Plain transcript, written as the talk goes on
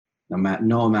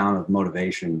No amount of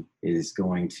motivation is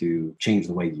going to change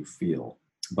the way you feel.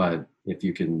 But if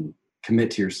you can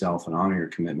commit to yourself and honor your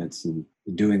commitments and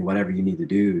doing whatever you need to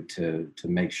do to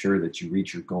make sure that you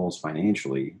reach your goals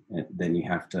financially, then you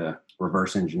have to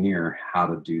reverse engineer how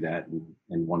to do that.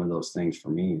 And one of those things for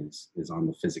me is on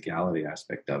the physicality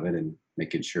aspect of it and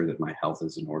making sure that my health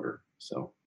is in order.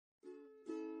 So.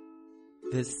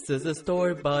 This is a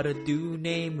story about a dude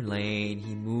named Lane.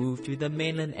 He moved to the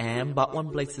mainland and bought one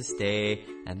place to stay.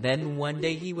 And then one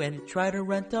day he went try to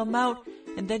rent them out.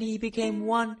 And then he became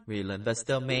one real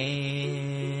investor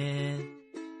man.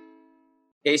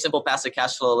 Hey, Simple Passive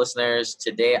Cash Flow listeners.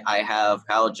 Today I have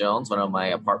Kyle Jones, one of my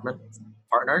apartment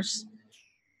partners.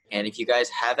 And if you guys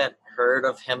haven't heard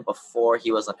of him before,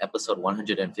 he was on episode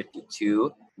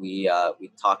 152. We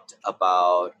talked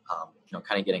about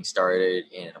kind of getting started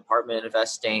in apartment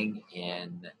investing,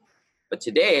 but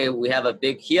today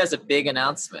he has a big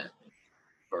announcement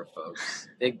for folks.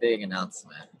 Big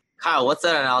announcement. Kyle, what's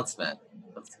that announcement?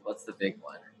 What's the big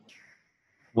one?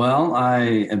 Well, I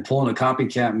am pulling a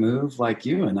copycat move like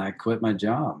you, and I quit my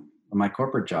job, my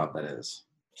corporate job, that is.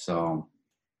 So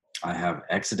I have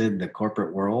exited the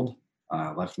corporate world,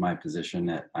 left my position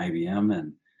at IBM,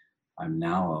 and I'm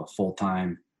now a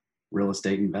full-time real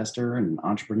estate investor and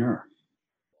entrepreneur.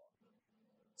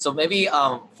 So maybe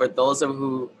for those of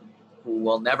who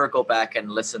will never go back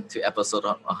and listen to episode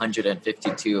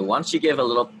 152, why don't you give a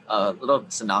little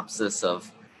synopsis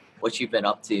of what you've been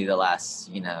up to the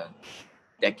last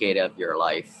decade of your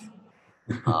life?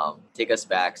 Take us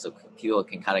back so people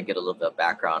can kind of get a little bit of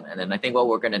background, and then I think what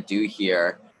we're going to do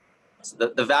here. So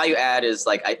the value add is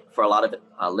for a lot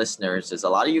of listeners is a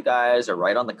lot of you guys are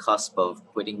right on the cusp of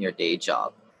quitting your day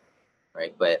job,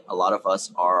 right? But a lot of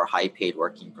us are high paid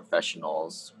working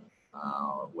professionals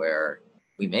where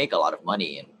we make a lot of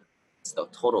money and it's the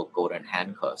total golden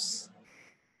handcuffs.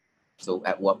 So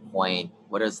at what point,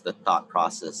 what is the thought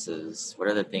processes? What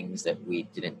are the things that we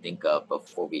didn't think of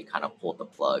before we kind of pulled the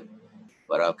plug?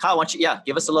 But Kyle, why don't you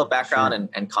give us a little background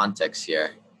and context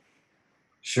here.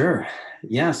 Sure.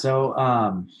 Yeah. So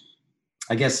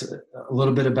I guess a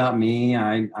little bit about me.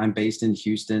 I'm based in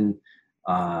Houston.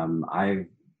 I've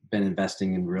been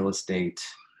investing in real estate.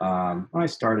 I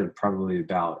started probably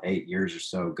about 8 years or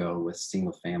so ago with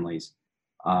single families,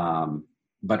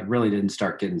 but really didn't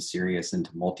start getting serious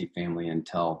into multifamily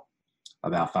until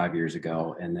about 5 years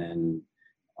ago. And then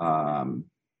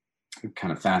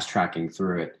kind of fast tracking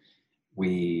through it,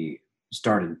 we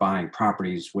started buying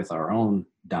properties with our own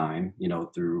dime,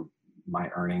 through my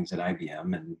earnings at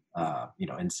IBM and,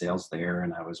 in sales there.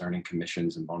 And I was earning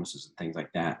commissions and bonuses and things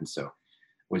like that. And so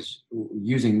was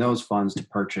using those funds to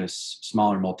purchase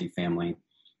smaller multifamily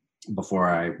before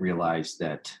I realized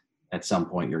that at some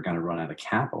point you're going to run out of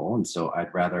capital. And so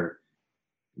I'd rather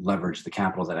leverage the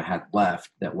capital that I had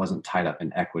left that wasn't tied up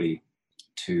in equity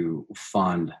to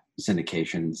fund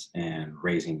syndications and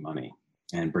raising money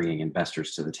and bringing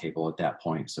investors to the table at that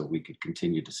point so we could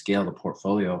continue to scale the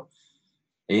portfolio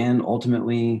and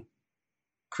ultimately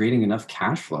creating enough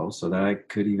cash flow so that I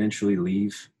could eventually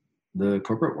leave the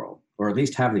corporate world, or at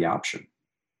least have the option.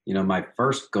 My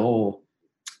first goal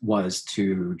was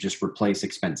to just replace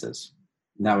expenses.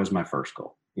 That was my first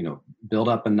goal, build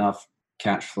up enough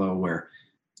cash flow where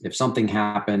if something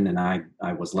happened and I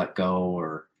was let go,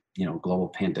 or, global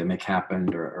pandemic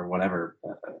happened or whatever,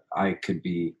 I could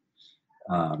be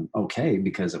okay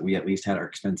because we at least had our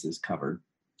expenses covered.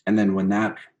 And then when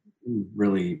that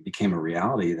really became a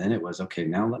reality, then it was, okay,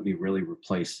 now let me really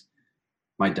replace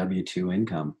my W-2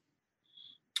 income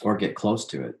or get close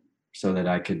to it so that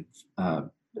I could,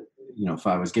 if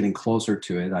I was getting closer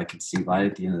to it, I could see light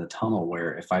at the end of the tunnel,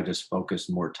 where if I just focused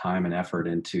more time and effort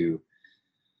into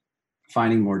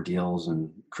finding more deals and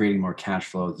creating more cash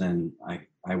flow, then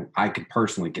I could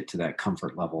personally get to that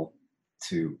comfort level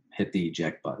to hit the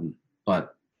eject button.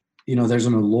 But, there's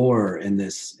an allure in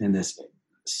this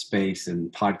space in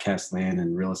podcast land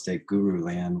and real estate guru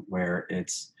land where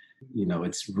it's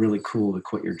really cool to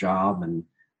quit your job and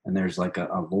there's like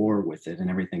a lore with it and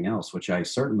everything else, which I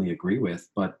certainly agree with.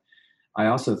 But I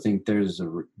also think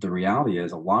the reality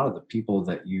is a lot of the people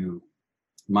that you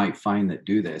might find that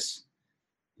do this,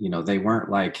 they weren't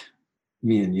like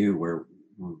me and you, where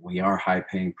we are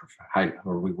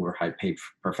we were high paid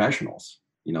professionals.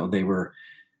 They were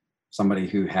somebody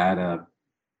who had a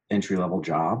entry level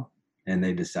job and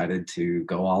they decided to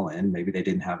go all in. Maybe they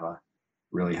didn't have a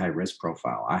really high risk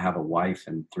profile. I have a wife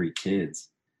and 3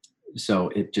 kids. So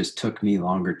it just took me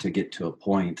longer to get to a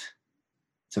point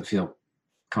to feel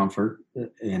comfort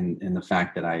in the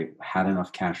fact that I had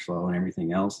enough cash flow and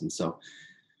everything else. And so,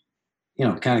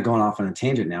 kind of going off on a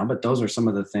tangent now, but those are some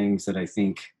of the things that I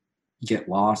think get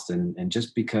lost. And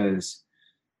just because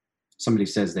somebody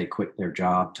says they quit their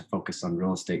job to focus on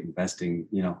real estate investing,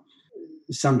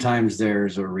 sometimes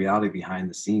there's a reality behind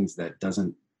the scenes that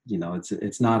doesn't,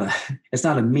 it's not a it's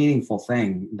not a meaningful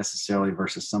thing necessarily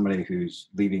versus somebody who's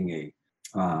leaving a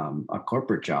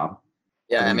corporate job.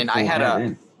 Yeah, I mean,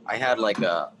 In. I had like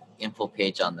a info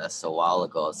page on this a while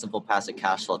ago,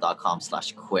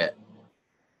 simplepassivecashflow.com/quit.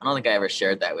 I don't think I ever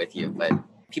shared that with you, but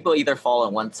people either fall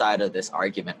on one side of this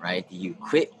argument, right? Do you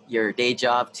quit your day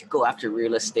job to go after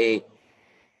real estate?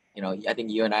 I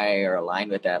think you and I are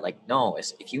aligned with that. Like, no,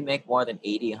 if you make more than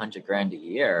 80, 100 grand a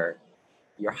year,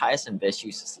 your highest and best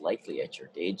use is likely at your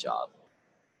day job.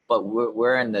 But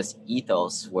we're in this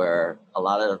ethos where a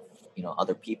lot of,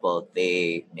 other people,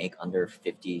 they make under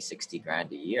 50, 60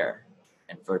 grand a year.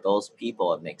 And for those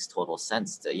people, it makes total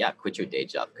sense to, quit your day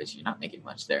job because you're not making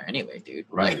much there anyway, dude.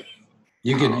 Right.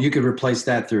 You could replace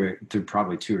that through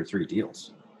probably 2 or 3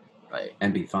 deals. Right.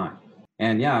 And be fine.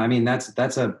 And yeah, I mean,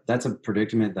 that's a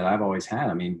predicament that I've always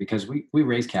had. I mean, because we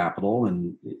raise capital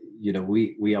and,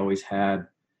 we always had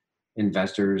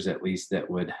investors at least that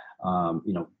would,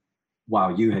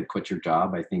 while you had quit your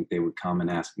job, I think they would come and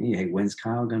ask me, hey, when's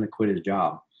Kyle going to quit his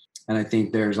job? And I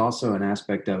think there's also an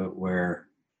aspect of it where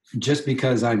just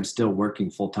because I'm still working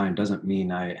full time doesn't mean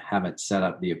I haven't set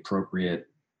up the appropriate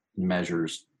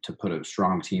measures to put a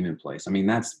strong team in place. I mean,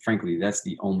 that's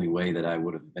the only way that I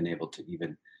would have been able to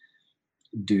even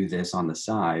do this on the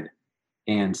side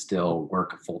and still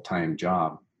work a full-time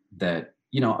job that,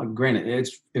 granted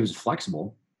it was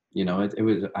flexible,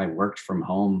 I worked from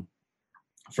home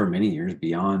for many years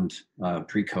beyond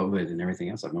pre-COVID and everything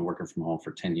else. I've been working from home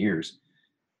for 10 years.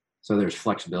 So there's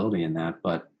flexibility in that,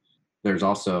 but there's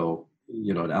also,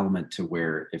 an element to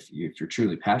where if you're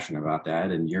truly passionate about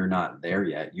that and you're not there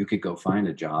yet, you could go find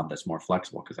a job that's more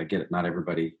flexible. Because I get it, not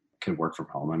everybody could work from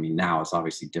home. I mean, now it's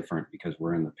obviously different because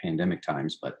we're in the pandemic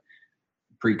times, but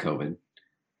pre-COVID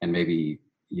and maybe,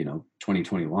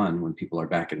 2021, when people are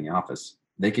back in the office,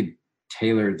 they could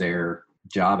tailor their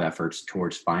job efforts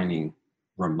towards finding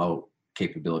remote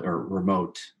capability or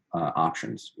remote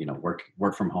options,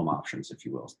 work from home options, if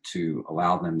you will, to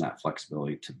allow them that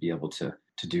flexibility to be able to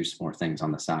do some more things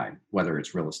on the side, whether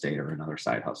it's real estate or another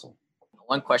side hustle.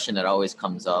 One question that always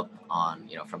comes up on,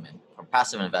 from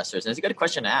passive investors, and it's a good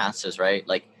question to ask, is right,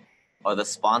 like, are the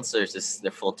sponsors, this is their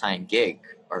full-time gig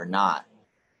or not?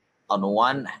 On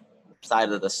one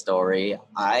side of the story,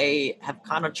 I have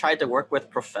kind of tried to work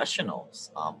with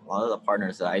professionals. A lot of the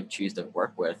partners that I choose to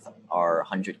work with are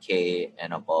 100K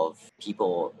and above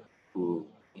people who,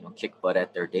 kick butt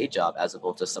at their day job as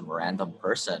opposed to some random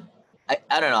person. I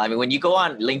don't know. I mean, when you go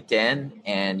on LinkedIn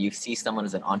and you see someone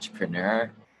as an entrepreneur,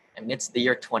 I mean, it's the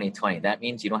year 2020. That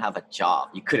means you don't have a job.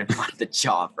 You couldn't find a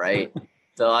job, right?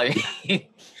 So I mean,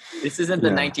 this isn't the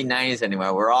 1990s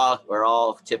anymore. We're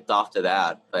all tipped off to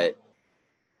that. But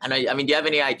I mean, do you have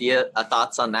any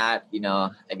thoughts on that?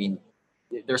 I mean,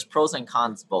 there's pros and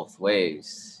cons both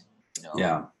ways.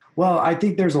 Yeah. Well, I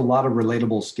think there's a lot of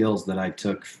relatable skills that I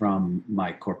took from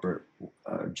my corporate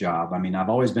job. I mean, I've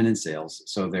always been in sales,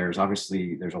 so there's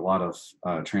a lot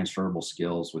of transferable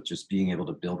skills with just being able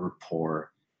to build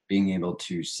rapport, being able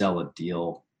to sell a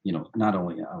deal. Not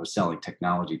only I was selling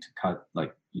technology to cut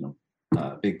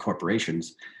big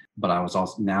corporations, but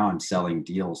I'm selling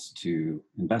deals to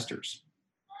investors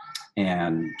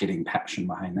and getting passion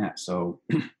behind that. So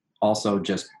also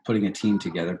just putting a team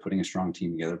together, putting a strong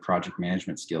team together, project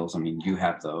management skills. I mean, you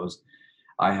have those.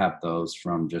 I have those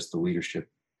from just the leadership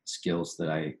skills that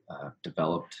I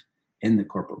developed in the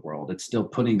corporate world. It's still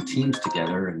putting teams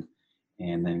together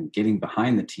and then getting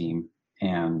behind the team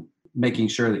and making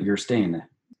sure that you're staying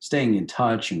in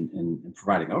touch and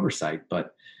providing oversight,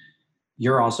 but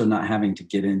you're also not having to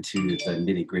get into the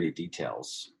nitty-gritty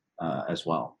details as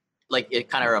well. Like, it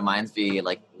kind of reminds me,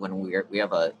 like, when we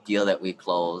have a deal that we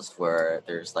closed where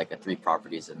there's like 3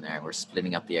 properties in there and we're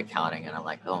splitting up the accounting, and I'm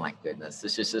like, oh my goodness,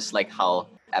 this is just like how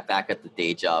back at the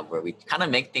day job where we kind of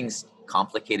make things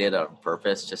complicated on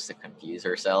purpose just to confuse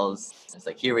ourselves. It's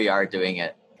like, here we are doing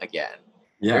it again.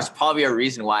 Yeah. There's probably a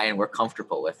reason why, and we're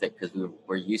comfortable with it because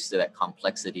we're used to that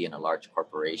complexity in a large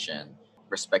corporation,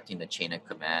 respecting the chain of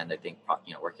command. I think,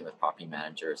 working with property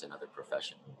managers and other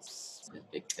professions is a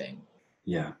big thing.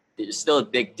 Yeah. There's still a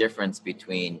big difference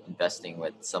between investing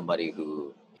with somebody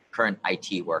who, current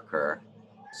IT worker,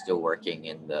 still working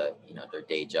in their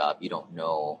day job. You don't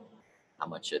know how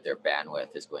much of their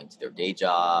bandwidth is going to their day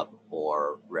job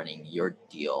or running your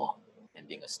deal and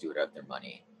being a steward of their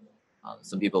money.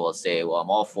 Some people will say, well, I'm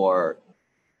all for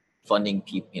funding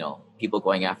people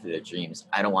going after their dreams.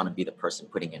 I don't want to be the person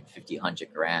putting in 50,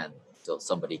 100 grand so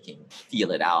somebody can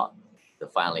feel it out. to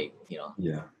finally,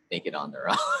 Yeah. make it on their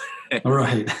own.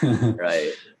 Right.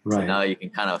 Right. So Right. now you can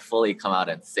kind of fully come out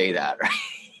and say that, right?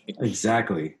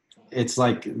 Exactly. It's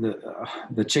like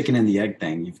the chicken and the egg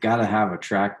thing. You've got to have a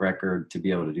track record to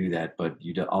be able to do that, but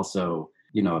also,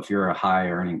 if you're a high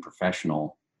earning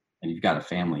professional and you've got a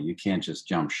family, you can't just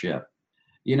jump ship.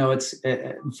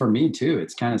 For me too.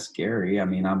 It's kind of scary. I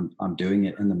mean, I'm doing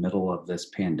it in the middle of this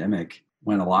pandemic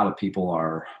when a lot of people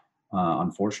are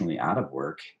unfortunately out of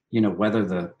work. Whether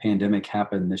the pandemic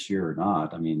happened this year or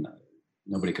not, I mean,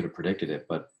 nobody could have predicted it,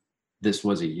 but this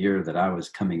was a year that I was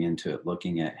coming into it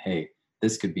looking at, hey,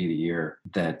 this could be the year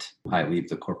that I leave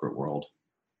the corporate world.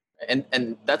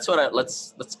 And that's what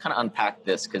let's kind of unpack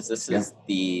this, because this is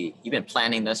you've been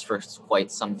planning this for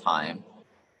quite some time.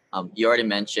 You already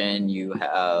mentioned you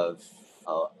have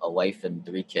a wife and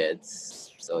 3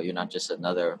 kids, so you're not just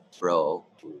another bro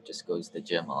who just goes to the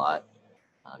gym a lot.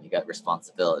 You got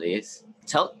responsibilities.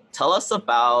 Tell us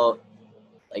about,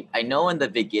 like, I know in the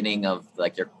beginning of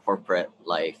like your corporate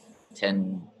life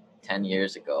 10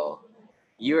 years ago,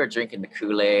 you were drinking the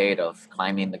Kool-Aid of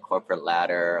climbing the corporate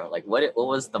ladder. Like, what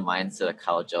was the mindset of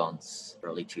Kyle Jones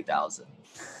early 2000s?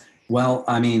 Well,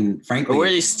 I mean, frankly, or were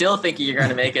you still thinking you're going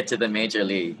to make it to the major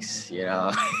leagues?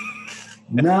 No,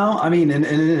 I mean, and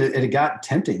it got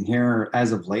tempting here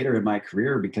as of later in my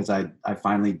career, because I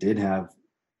finally did have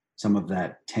some of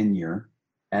that tenure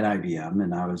at IBM,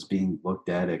 and I was being looked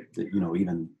at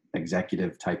even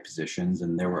executive type positions,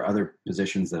 and there were other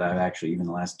positions that I've actually, even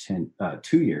the last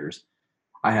 2 years,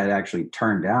 I had actually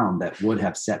turned down that would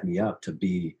have set me up to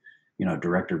be,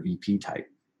 director VP type.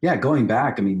 Yeah, going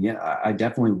back, I mean, I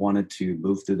definitely wanted to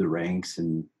move through the ranks,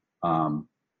 and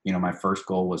my first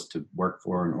goal was to work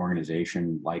for an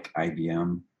organization like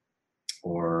IBM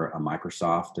or a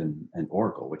Microsoft and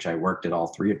Oracle, which I worked at all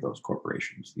 3 of those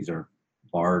corporations. These are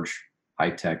large,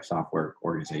 high-tech software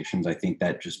organizations. I think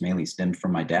that just mainly stemmed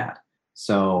from my dad.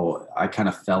 So I kind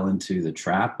of fell into the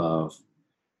trap of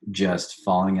just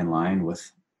falling in line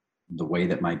with the way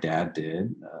that my dad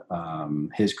did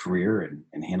his career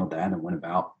and handled that and went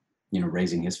about,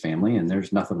 raising his family. And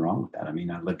there's nothing wrong with that. I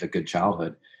mean, I lived a good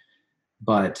childhood.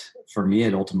 But for me,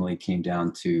 it ultimately came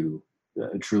down to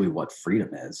truly what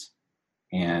freedom is.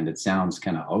 And it sounds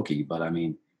kind of hokey, but I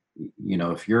mean,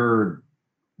 if you're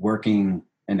working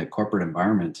in a corporate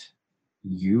environment,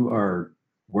 you are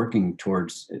working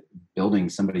towards building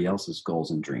somebody else's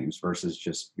goals and dreams versus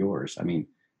just yours. I mean,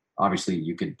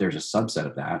 obviously there's a subset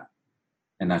of that.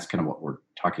 And that's kind of what we're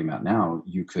talking about now.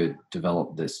 You could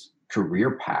develop this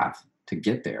career path to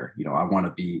get there. I want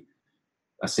to be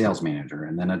a sales manager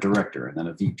and then a director and then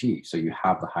a VP. So you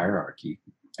have the hierarchy.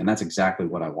 And that's exactly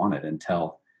what I wanted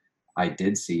until I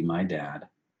did see my dad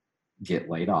get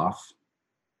laid off,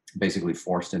 basically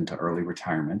forced into early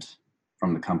retirement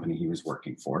from the company he was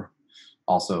working for.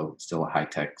 Also still a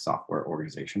high-tech software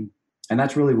organization. And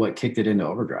that's really what kicked it into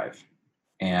overdrive.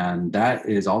 And that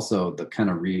is also the kind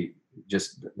of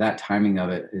just that timing of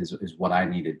it is what I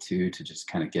needed to just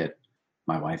kind of get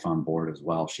my wife on board as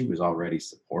well. She was already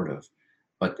supportive,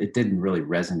 but it didn't really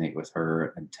resonate with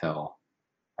her until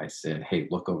I said, hey,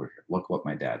 look over here. Look what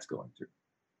my dad's going through.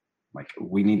 Like,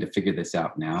 we need to figure this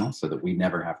out now so that we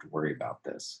never have to worry about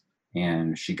this.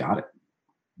 And she got it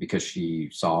because she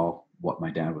saw what my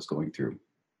dad was going through.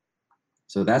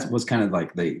 So that was kind of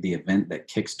like the event that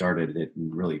kickstarted it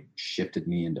and really shifted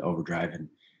me into overdrive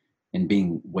and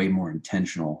being way more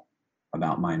intentional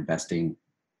about my investing,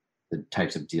 the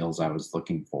types of deals I was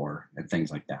looking for and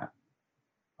things like that.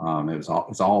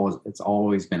 It's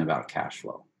always been about cash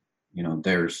flow.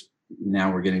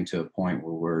 Now we're getting to a point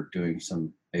where we're doing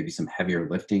maybe some heavier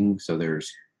lifting. So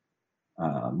there's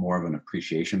more of an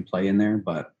appreciation play in there,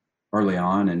 but early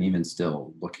on and even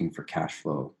still looking for cash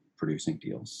flow producing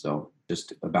deals. So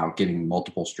just about getting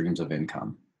multiple streams of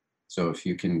income. So if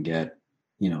you can get,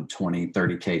 20,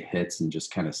 30K hits and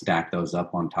just kind of stack those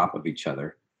up on top of each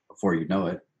other before you know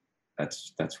it,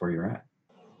 that's where you're at.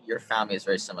 Your family is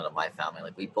very similar to my family.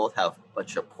 Like, we both have a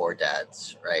bunch of poor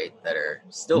dads, right, that are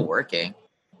still working.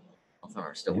 Both of them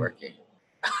are still working.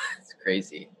 It's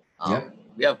crazy.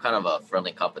 We have kind of a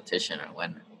friendly competition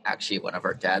when actually one of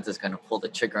our dads is going to pull the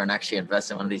trigger and actually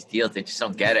invest in one of these deals. They just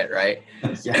don't get it, right?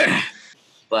 Yeah.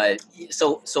 But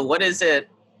so what is it?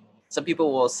 Some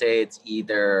people will say it's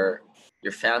either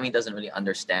your family doesn't really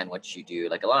understand what you do.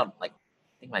 Like, I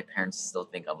think my parents still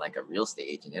think I'm like a real estate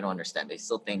agent. They don't understand. They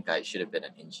still think I should have been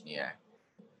an engineer.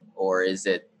 Or is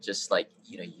it just like,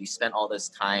 you spent all this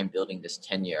time building this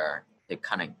tenure to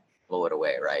kind of blow it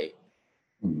away, right?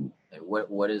 Mm-hmm. Like,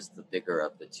 what is the bigger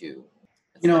of the two?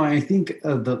 I think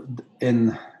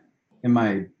in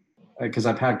my, because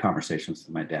I've had conversations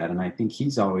with my dad, and I think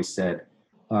he's always said,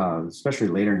 especially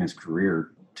later in his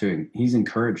career, he's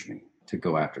encouraged me to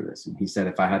go after this. And he said,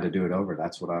 if I had to do it over,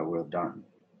 that's what I would have done.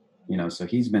 So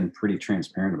he's been pretty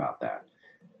transparent about that.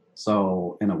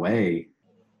 So in a way,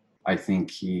 I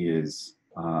think he is,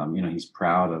 he's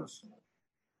proud of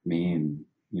me and,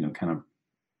 kind of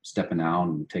stepping out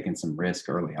and taking some risk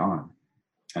early on.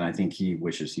 And I think he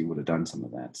wishes he would have done some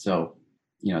of that. So,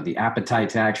 the appetite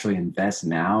to actually invest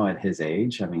now at his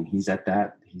age, I mean, he's at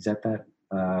that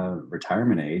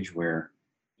retirement age where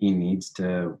he needs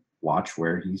to watch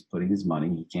where he's putting his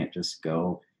money. He can't just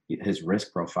go, his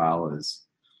risk profile is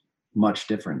much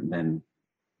different than,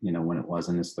 when it was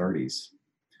in his 30s.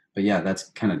 But yeah, that's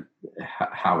kind of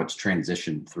how it's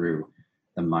transitioned through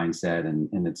the mindset.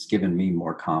 And it's given me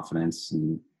more confidence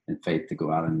and faith to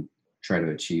go out and try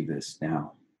to achieve this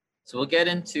now. So we'll get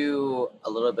into a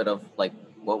little bit of like,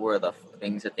 what were the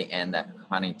things at the end that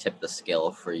kind of tipped the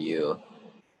scale for you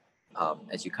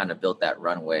as you kind of built that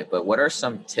runway. But what are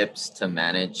some tips to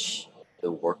manage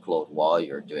the workload while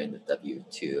you're doing the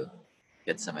W-2?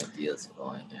 Get some ideas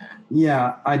going there.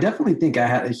 Yeah, I definitely think I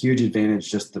had a huge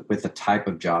advantage just with the type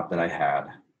of job that I had.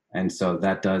 And so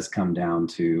that does come down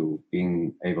to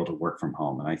being able to work from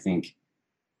home. And I think,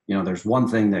 there's one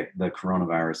thing that the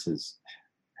coronavirus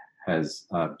has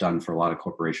done for a lot of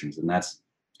corporations, and that's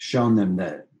shown them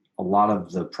that a lot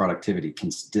of the productivity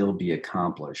can still be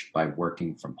accomplished by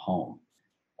working from home.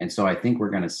 And so I think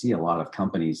we're going to see a lot of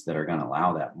companies that are going to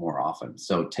allow that more often.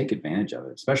 So take advantage of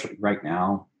it, especially right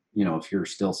now. If you're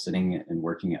still sitting and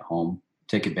working at home,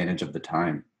 take advantage of the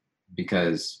time,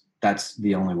 because that's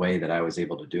the only way that I was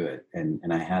able to do it. And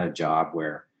I had a job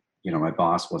where, my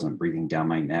boss wasn't breathing down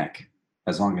my neck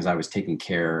as long as I was taking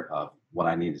care of what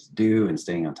I needed to do and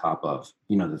staying on top of,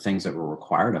 the things that were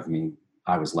required of me.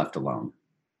 I was left alone.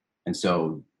 And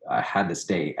so I had to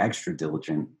stay extra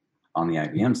diligent on the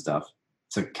IBM stuff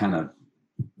to kind of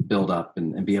build up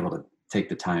and be able to take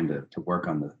the time to work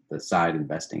on the side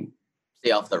investing. Stay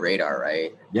off the radar,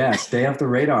 right? Yeah, stay off the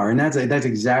radar. And that's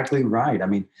exactly right. I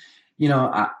mean,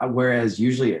 whereas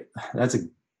usually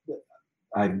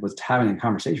I was having a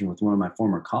conversation with one of my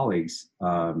former colleagues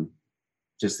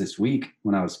just this week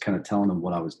when I was kind of telling him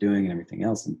what I was doing and everything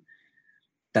else. And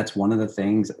that's one of the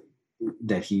things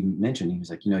that he mentioned. He was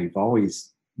like, you've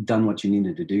always done what you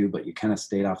needed to do, but you kind of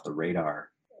stayed off the radar,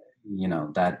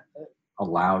 that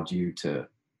allowed you to,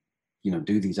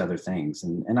 do these other things.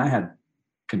 And I had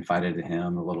confided to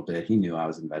him a little bit. He knew I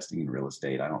was investing in real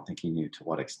estate. I don't think he knew to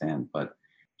what extent, but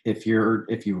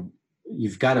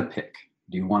you've got to pick,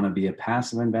 do you want to be a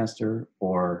passive investor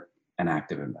or an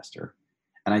active investor?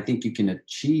 And I think you can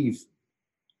achieve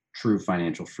true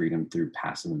financial freedom through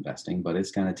passive investing, but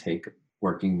it's going to take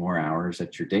working more hours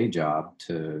at your day job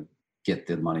to get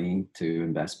the money to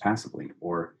invest passively.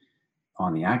 Or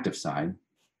on the active side,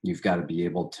 you've got to be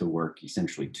able to work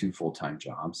essentially 2 full-time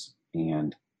jobs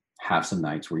and have some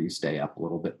nights where you stay up a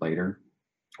little bit later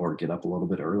or get up a little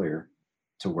bit earlier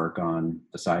to work on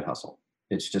the side hustle.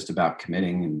 It's just about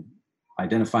committing and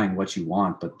identifying what you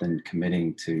want, but then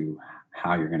committing to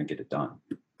how you're going to get it done.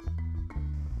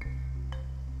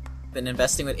 Been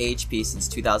investing with AHP since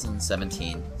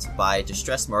 2017 to buy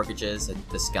distressed mortgages at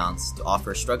discounts to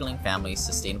offer struggling families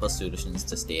sustainable solutions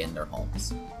to stay in their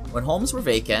homes. When homes were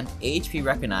vacant, AHP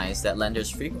recognized that lenders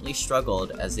frequently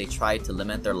struggled as they tried to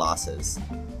limit their losses.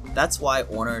 That's why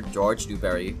owner George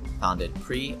Dewberry founded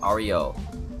Pre-REO,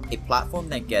 a platform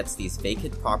that gets these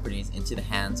vacant properties into the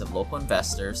hands of local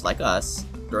investors like us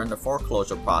during the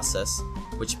foreclosure process,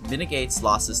 which mitigates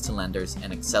losses to lenders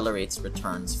and accelerates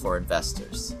returns for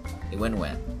investors. A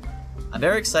win-win. I'm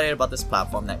very excited about this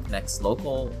platform that connects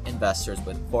local investors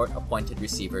with court-appointed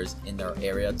receivers in their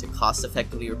area to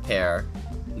cost-effectively repair,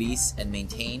 lease, and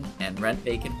maintain and rent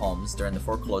vacant homes during the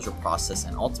foreclosure process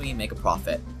and ultimately make a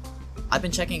profit. I've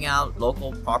been checking out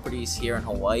local properties here in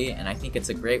Hawaii, and I think it's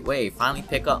a great way to finally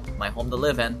pick up my home to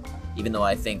live in, even though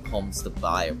I think homes to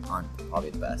buy aren't probably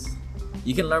the best.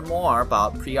 You can learn more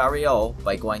about Pre-REO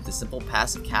by going to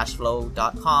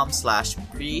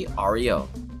simplepassivecashflow.com/pre-REO.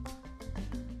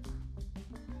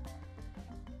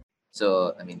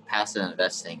 So, passive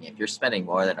investing, if you're spending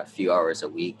more than a few hours a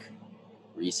week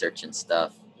researching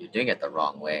stuff, you're doing it the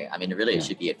wrong way. It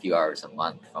should be a few hours a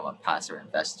month from a passive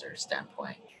investor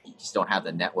standpoint. You just don't have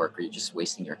the network, or you're just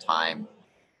wasting your time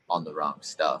on the wrong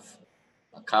stuff.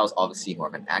 Kyle's obviously more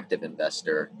of an active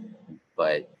investor,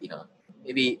 but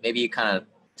maybe you kind of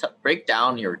break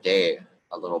down your day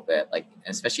a little bit, like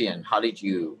especially in how did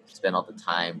you spend all the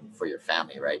time for your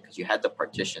family, right? Because you had to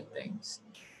partition things.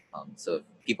 So if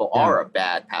people are a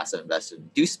bad passive investor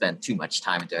and do spend too much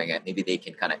time doing it, maybe they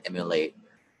can kind of emulate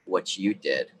what you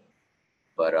did.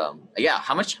 But yeah,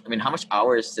 how much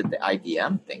hours did the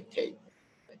IBM thing take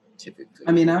typically?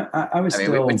 I mean, I was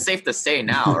still. It's safe to say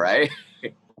now, right?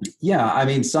 Yeah, I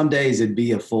mean, some days it'd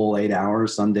be a full 8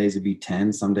 hours. Some days it'd be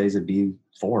 10. Some days it'd be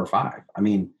 4 or 5. I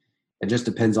mean, it just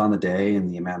depends on the day and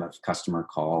the amount of customer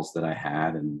calls that I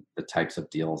had and the types of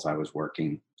deals I was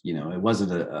working. You know, it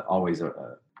wasn't always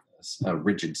a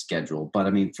rigid schedule, but I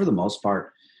mean, for the most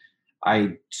part,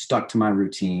 I stuck to my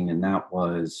routine, and that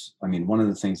was, I mean, one of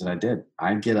the things that I did.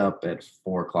 I'd get up at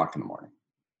 4 o'clock in the morning.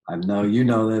 I know you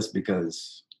know this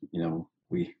because you know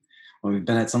when we've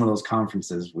been at some of those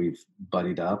conferences, we've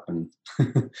buddied up, and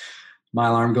my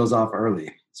alarm goes off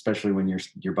early, especially when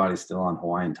your body's still on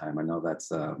Hawaiian time. I know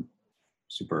that's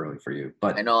super early for you,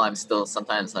 but I know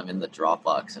sometimes I'm in the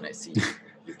Dropbox and I see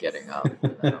you getting up.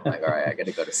 And I'm like, all right, I got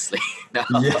to go to sleep now.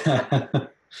 Yeah.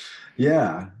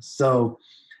 Yeah. So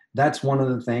that's one of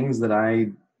the things that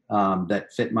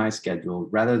that fit my schedule.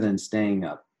 Rather than staying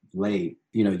up late,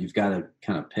 you know, you've got to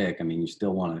kind of pick. I mean, you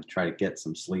still want to try to get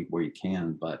some sleep where you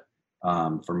can, but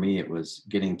for me, it was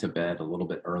getting to bed a little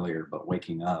bit earlier, but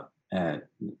waking up at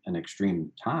an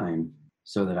extreme time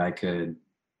so that I could,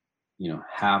 you know,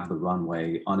 have the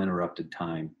runway, uninterrupted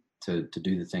time to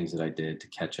do the things that I did to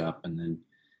catch up, and then,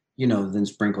 you know, then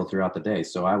sprinkle throughout the day.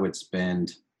 So I would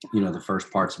spend, you know, the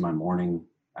first parts of my morning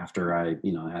after I,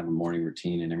 you know, have a morning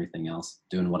routine and everything else,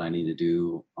 doing what I need to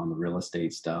do on the real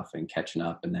estate stuff and catching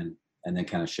up, and then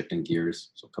kind of shifting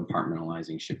gears. So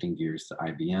compartmentalizing, shifting gears to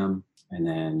IBM, and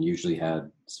then usually had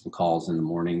some calls in the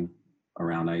morning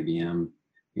around IBM.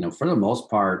 You know, for the most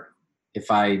part,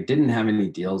 if I didn't have any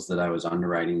deals that I was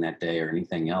underwriting that day or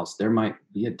anything else, there might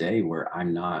be a day where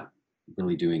I'm not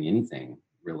really doing anything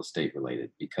real estate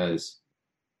related, because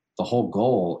the whole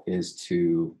goal is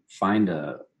to find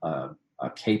a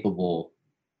capable,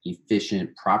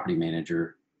 efficient property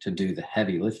manager to do the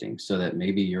heavy lifting, so that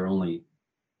maybe you're only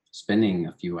spending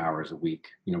a few hours a week,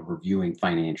 you know, reviewing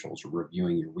financials or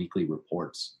reviewing your weekly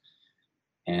reports.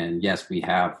 And yes, we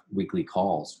have weekly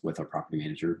calls with our property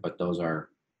manager, but those are,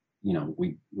 you know,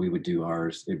 we would do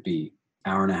ours. It'd be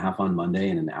hour and a half on Monday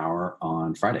and an hour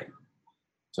on Friday.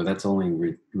 So that's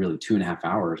only really 2.5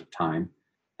 hours of time.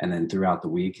 And then throughout the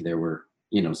week, there were,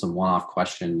 you know, some one-off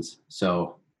questions.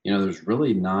 So, you know, there's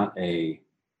really not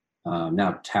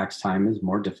now tax time is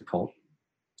more difficult.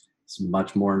 It's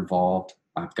much more involved.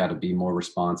 I've got to be more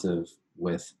responsive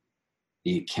with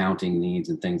the accounting needs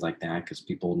and things like that, because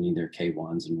people need their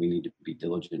K-1s and we need to be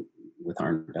diligent with our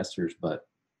investors. But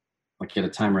like at a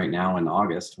time right now in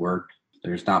August where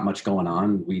there's not much going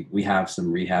on, we have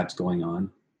some rehabs going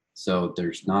on. So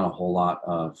there's not a whole lot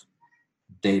of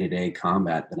day-to-day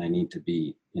combat that I need to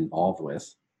be involved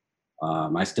with.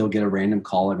 I still get a random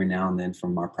call every now and then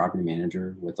from our property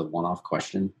manager with a one-off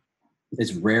question.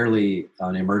 It's rarely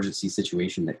an emergency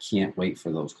situation that can't wait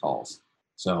for those calls.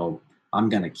 So I'm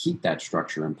going to keep that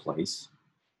structure in place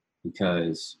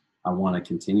because I want to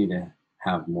continue to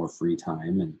have more free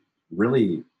time and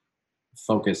really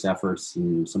focus efforts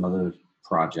in some other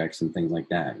projects and things like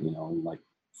that, you know, like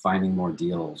finding more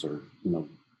deals, or, you know,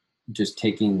 just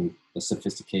taking the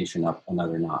sophistication up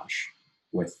another notch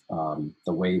with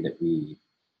the way that we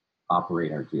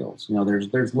operate our deals. You know,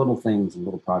 there's little things and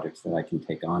little projects that I can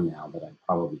take on now that I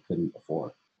probably couldn't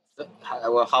before. So,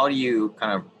 how do you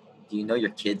do you know your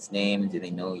kids' name? Do they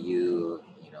know you?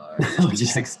 You know, are you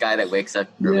just this guy that wakes up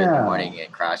early in the morning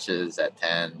and crashes at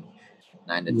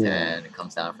 9 to 10,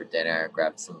 comes down for dinner,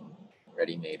 grabs some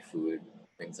ready-made food,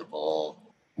 brings a bowl?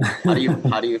 How do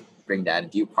you bring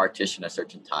that? Do you partition a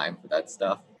certain time for that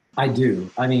stuff? I do.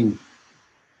 I mean,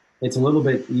 it's a little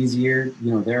bit easier.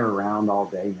 You know, they're around all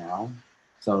day now,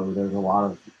 so there's a lot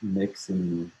of mix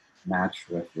and match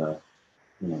with the,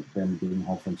 you know, them being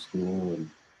home from school and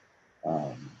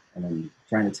then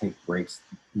trying to take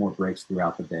more breaks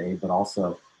throughout the day. But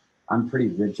also, I'm pretty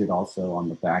rigid also on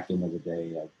the back end of the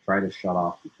day. I try to shut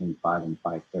off between 5 and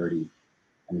 5:30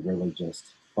 and really just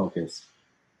focus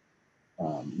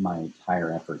my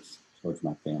entire efforts towards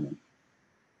my family.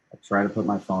 I try to put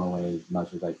my phone away as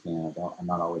much as I can. I'm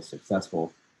not always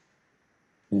successful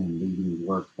in leaving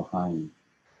work behind.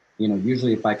 You know,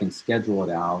 usually if I can schedule it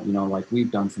out, you know, like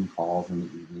we've done some calls in the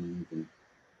evenings,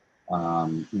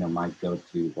 and you know, might go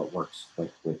to what works.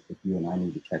 Like if you and I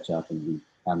need to catch up and we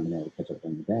haven't been able to catch up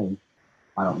during the day,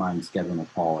 I don't mind scheduling a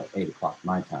call at 8 o'clock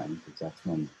my time, because that's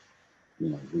when, you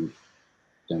know, we've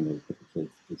generally put the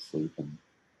kids to sleep and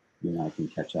you and I can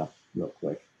catch up real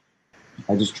quick.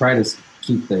 I just try to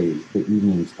keep the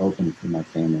evenings open for my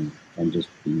family and just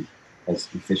be as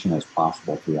efficient as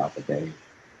possible throughout the day.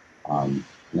 You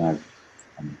know,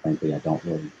 frankly, I don't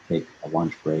really take a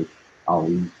lunch break. I'll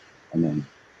eat and then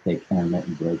take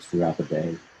intermittent breaks throughout the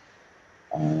day.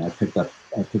 I picked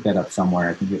that up somewhere.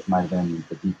 I think it might have been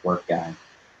the Deep Work Guy,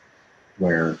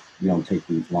 where you don't take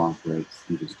these long breaks.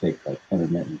 You just take like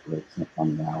intermittent breaks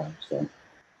on the hour. So,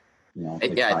 Yeah,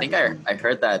 I think I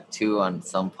heard that too on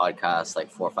some podcast like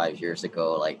 4 or 5 years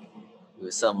ago. Like it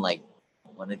was some like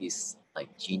one of these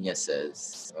like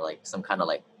geniuses or like some kind of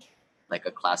like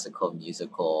a classical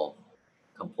musical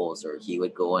composer. He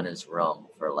would go in his room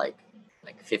for like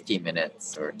 15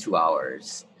 minutes or 2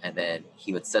 hours, and then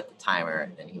he would set the timer,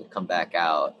 and then he would come back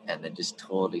out and then just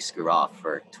totally screw off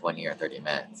for 20 or 30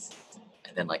 minutes,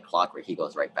 and then like clockwork he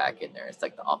goes right back in there. It's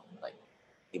like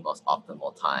the most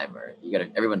optimal time, or you gotta,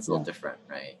 everyone's a little different,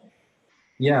 right?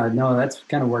 Yeah, no, that's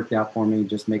kind of worked out for me,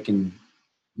 just making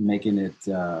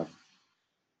it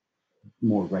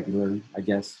more regular, I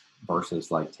guess, versus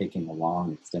like taking a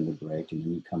long extended break and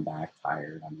then you come back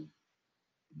tired. I mean,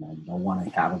 you don't want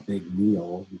to have a big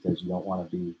meal because you don't want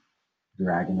to be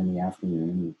dragging in the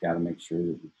afternoon. You've got to make sure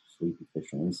that you sleep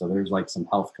efficiently. So there's like some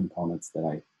health components that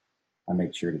I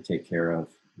make sure to take care of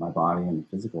my body and the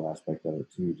physical aspect of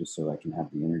it too, just so I can have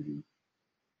the energy.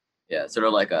 Yeah, sort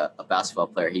of like a basketball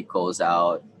player. He goes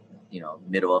out,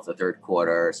 middle of the third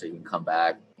quarter, so you can come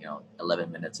back,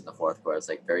 11 minutes in the fourth quarter. It's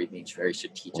like very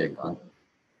strategic on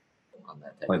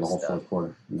that type Play of the whole stuff. fourth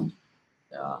quarter.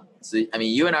 Yeah. So I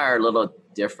mean, you and I are a little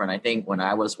different. I think when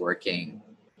I was working,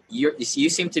 you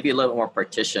seem to be a little more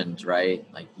partitioned, right?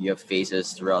 Like you have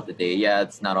phases throughout the day. Yeah,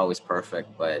 it's not always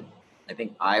perfect, but I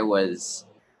think I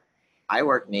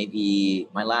worked maybe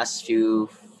my last 4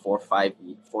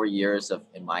 years of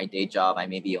in my day job. I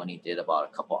maybe only did about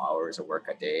a couple hours of work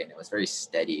a day, and it was very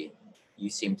steady. You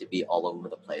seem to be all over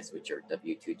the place with your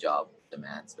W-2 job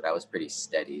demands, but I was pretty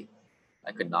steady.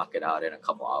 I could knock it out in a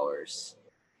couple hours,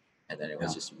 and then it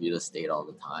was just real estate all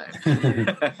the time.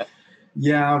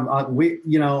 Yeah,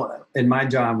 in my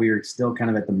job, we were still kind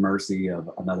of at the mercy of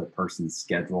another person's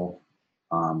schedule.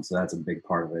 So that's a big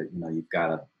part of it. You've got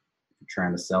to, if you're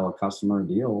trying to sell a customer a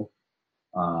deal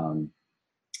on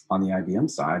the IBM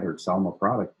side or sell them a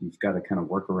product, you've got to kind of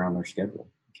work around their schedule,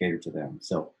 cater to them.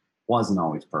 So it wasn't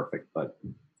always perfect, but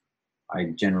I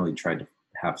generally tried to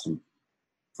have some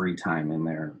free time in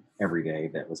there every day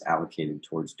that was allocated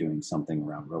towards doing something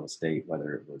around real estate,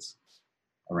 whether it was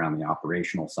around the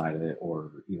operational side of it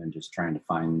or even just trying to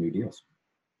find new deals.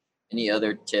 Any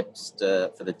other tips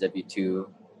for the W-2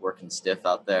 working stiff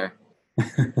out there?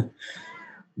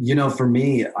 For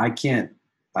me, I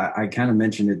kind of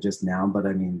mentioned it just now, but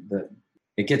I mean,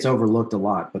 it gets overlooked a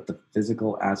lot, but the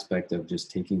physical aspect of just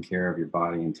taking care of your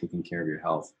body and taking care of your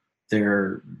health,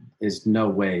 there is no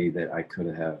way that I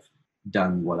could have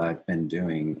done what I've been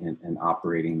doing and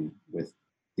operating with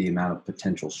the amount of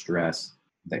potential stress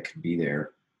that could be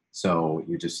there. So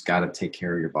you just got to take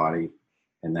care of your body.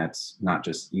 And that's not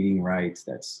just eating right,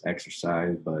 that's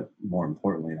exercise, but more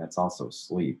importantly, that's also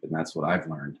sleep. And that's what I've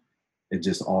learned. It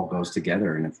just all goes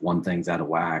together. And if one thing's out of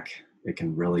whack, it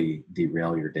can really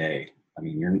derail your day. I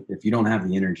mean, if you don't have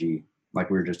the energy, like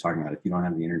we were just talking about, if you don't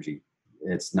have the energy,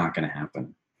 it's not going to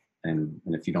happen. And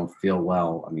if you don't feel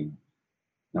well, I mean,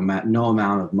 no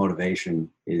amount of motivation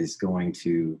is going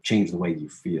to change the way you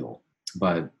feel.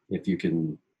 But if you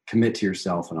can commit to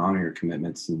yourself and honor your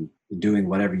commitments and doing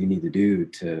whatever you need to do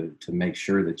to make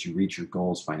sure that you reach your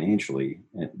goals financially,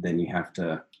 then you have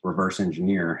to reverse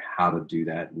engineer how to do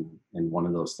that. And one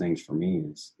of those things for me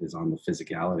is on the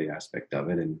physicality aspect of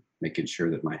it and making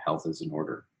sure that my health is in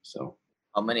order. So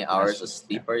how many hours of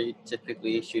sleep are you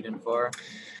typically shooting for?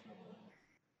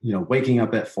 Waking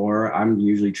up at 4, I'm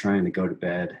usually trying to go to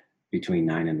bed between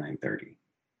 9 and 9:30.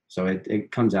 So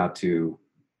it comes out to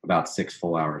about 6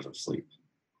 full hours of sleep.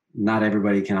 Not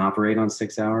everybody can operate on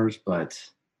 6 hours, but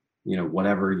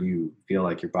whatever you feel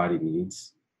like your body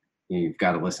needs, you've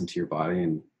got to listen to your body.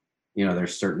 And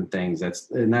there's certain things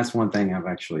that's one thing I've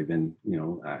actually been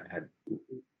I had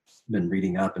been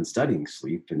reading up and studying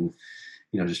sleep and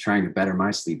just trying to better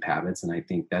my sleep habits. And I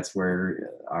think that's where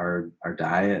our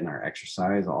diet and our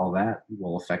exercise, all that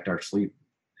will affect our sleep.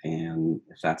 And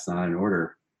if that's not in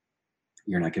order,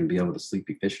 you're not going to be able to sleep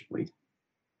efficiently.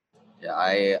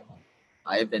 Yeah,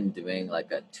 I've been doing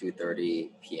like a 2:30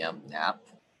 p.m. nap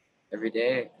every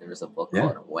day. There was a book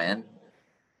called When.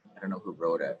 I don't know who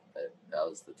wrote it, but that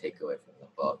was the takeaway from the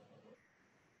book.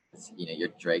 It's, you're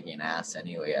dragging ass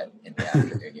anyway in the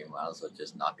afternoon. You might as well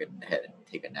just knock it ahead and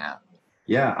take a nap.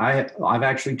 Yeah, I've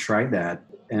actually tried that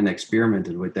and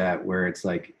experimented with that where it's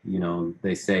like,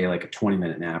 they say like a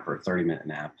 20-minute nap or a 30-minute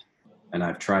nap. And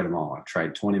I've tried them all. I've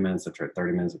tried 20 minutes, I've tried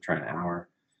 30 minutes, I've tried an hour.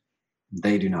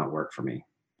 They do not work for me.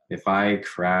 If I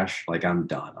crash, like I'm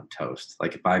done, I'm toast.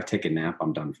 Like if I take a nap,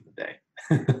 I'm done for the day.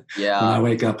 When I Yeah.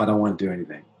 wake up, I don't want to do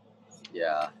anything.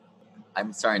 Yeah.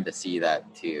 I'm starting to see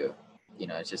that too. You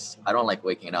know, it's just I don't like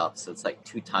waking up, so it's like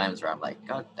 2 times where I'm like,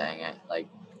 God dang it! Like,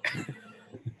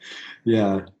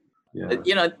 Yeah. Yeah.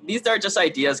 you know, these are just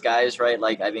ideas, guys, right?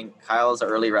 Like, I think Kyle's an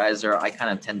early riser. I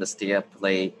kind of tend to stay up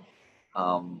late.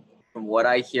 From what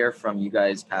I hear from you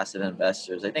guys, passive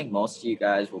investors, I think most of you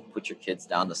guys will put your kids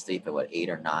down to sleep at what 8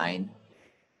 or 9,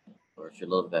 or if you're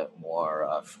a little bit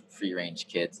more free range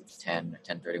kids, it's 10 or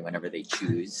 10:30 whenever they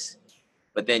choose.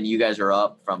 But then you guys are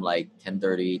up from like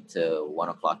 10:30 to 1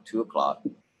 o'clock, 2 o'clock,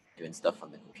 doing stuff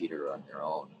on the computer on your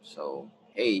own. So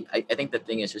hey, I think the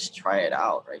thing is just try it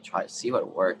out, right? Try see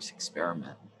what works,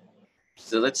 experiment.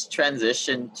 So let's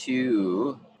transition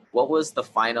to what was the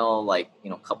final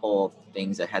couple of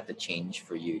things that had to change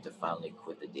for you to finally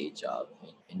quit the day job.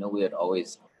 I know we had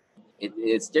always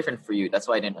it's different for you. That's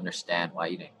why I didn't understand why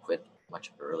you didn't quit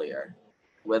much earlier.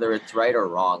 Whether it's right or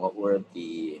wrong, what were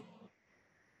the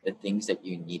things that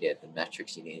you needed, the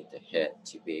metrics you needed to hit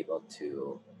to be able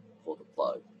to pull the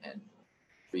plug and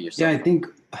free Yeah, yourself I from? think,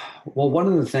 well, one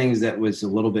of the things that was a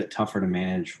little bit tougher to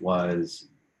manage was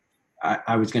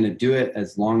I was going to do it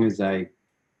as long as I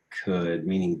could,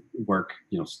 meaning work,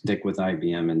 stick with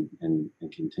IBM and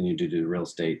continue to do real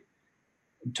estate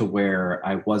to where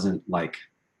I wasn't like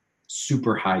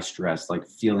super high stress, like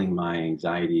feeling my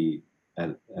anxiety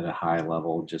at a high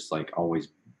level, just like always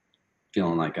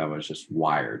feeling like I was just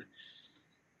wired.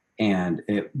 And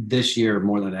this year,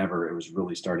 more than ever, it was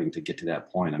really starting to get to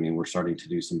that point. I mean, we're starting to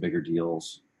do some bigger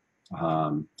deals,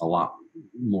 a lot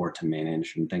more to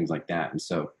manage and things like that. And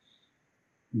so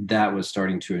that was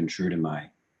starting to intrude in my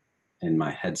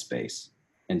headspace.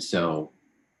 And so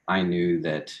I knew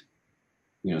that,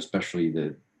 especially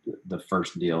the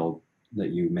first deal that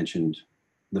you mentioned,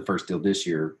 the first deal this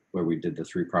year where we did the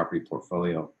 3 property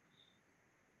portfolio,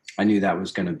 I knew that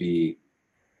was going to be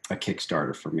a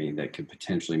Kickstarter for me that could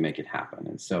potentially make it happen.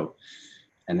 And so,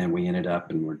 and then we ended up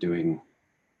and we're doing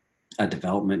a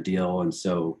development deal. And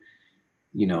so,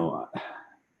 you know,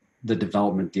 the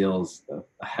development deal is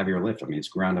a heavier lift. I mean, it's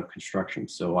ground up construction.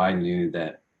 So I knew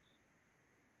that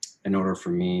in order for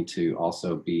me to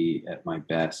also be at my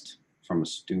best from a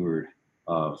steward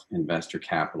of investor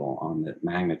capital on that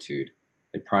magnitude,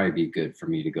 it'd probably be good for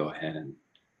me to go ahead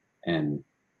and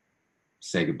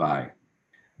say goodbye.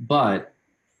 But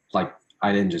like,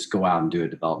 I didn't just go out and do a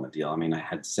development deal. I mean, I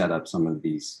had set up some of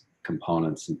these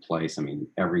components in place. I mean,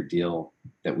 every deal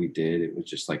that we did, it was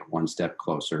just like one step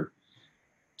closer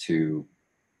to,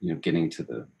 getting to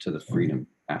the freedom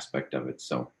aspect of it.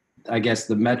 So I guess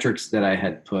the metrics that I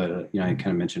had put, I kind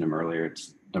of mentioned them earlier.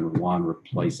 It's number one,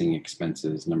 replacing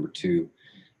expenses. Number two,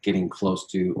 getting close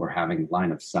to or having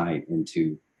line of sight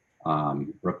into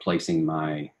replacing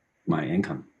my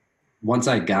income. Once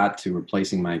I got to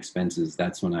replacing my expenses,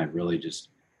 that's when I really just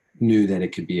knew that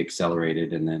it could be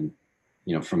accelerated. And then,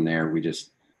 from there,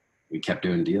 we kept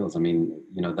doing deals. I mean,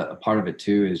 a part of it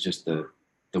too is just the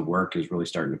work is really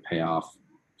starting to pay off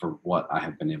for what I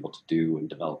have been able to do in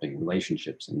developing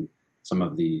relationships in some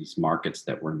of these markets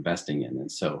that we're investing in.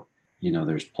 And so,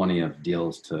 there's plenty of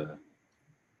deals to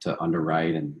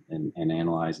underwrite and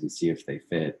analyze and see if they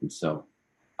fit. And so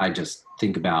I just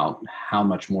think about how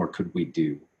much more could we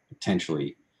do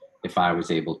potentially if I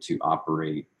was able to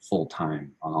operate full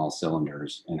time on all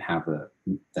cylinders and have the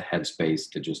headspace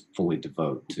to just fully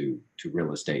devote to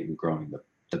real estate and growing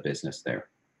the business there.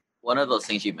 One of those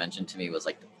things you mentioned to me was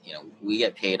like, we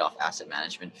get paid off asset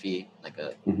management fee, like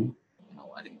I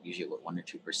think usually what 1 or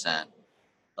 2%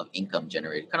 of income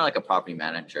generated, kind of like a property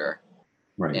manager.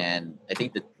 Right. And I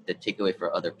think the takeaway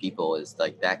for other people is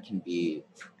like that can be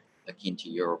akin to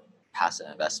your passive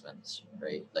investments,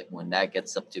 right? Like when that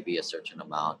gets up to be a certain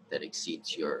amount that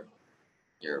exceeds your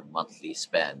monthly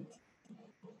spend,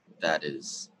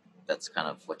 that's kind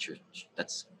of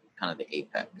that's kind of the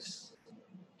apex.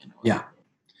 Yeah.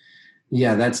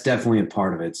 Yeah, that's definitely a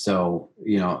part of it. So,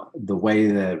 the way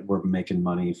that we're making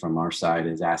money from our side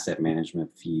is asset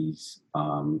management fees,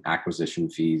 acquisition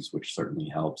fees, which certainly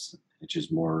helps. Which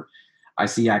is more, I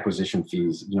see acquisition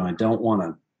fees. I don't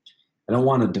want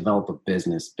to develop a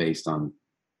business based on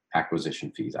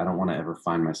acquisition fees. I don't want to ever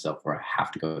find myself where I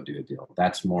have to go do a deal.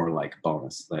 That's more like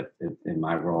bonus. That in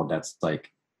my world, that's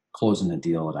like closing a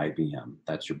deal at IBM.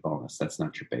 That's your bonus. That's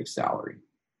not your base salary.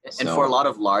 And So for a lot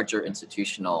of larger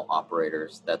institutional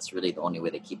operators, that's really the only way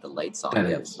they keep the lights on.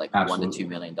 They have like absolutely. $1 to $2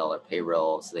 million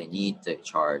payroll, so they need to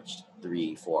charge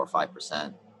 3, 4,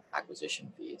 5%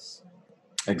 acquisition fees.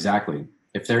 Exactly.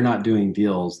 If they're not doing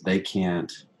deals, they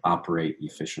can't operate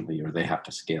efficiently or they have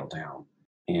to scale down.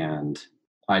 And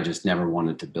I just never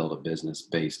wanted to build a business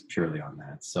based purely on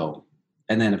that. So,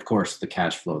 and then of course the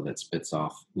cash flow that spits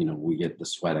off, we get the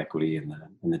sweat equity in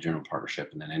the general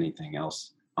partnership, and then anything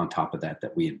else on top of that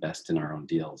we invest in our own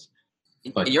deals.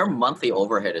 But your monthly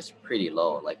overhead is pretty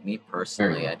low. Like me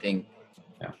personally, I think,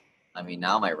 yeah. I mean,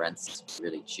 now my rent's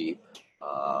really cheap.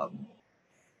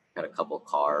 Got a couple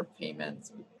car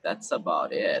payments. That's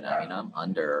about it. I mean, I'm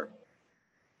under,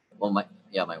 well,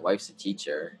 my wife's a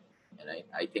teacher, and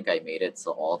I think I made it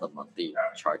so all the monthly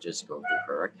charges go through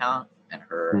her account, and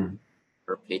her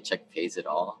paycheck pays it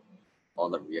all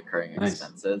the reoccurring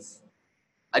expenses.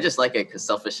 I just like it because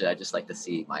selfishly, I just like to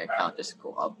see my account just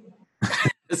go up.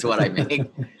 That's what I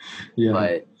make. Yeah.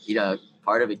 But,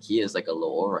 part of the key is like a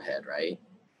low overhead, right?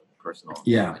 Personal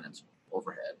finance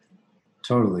overhead.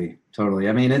 Totally.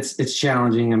 I mean, it's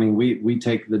challenging. I mean, we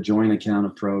take the joint account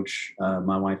approach,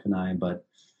 my wife and I, but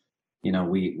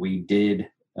we did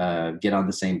get on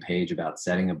the same page about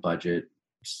setting a budget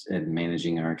and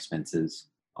managing our expenses,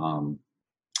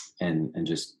 and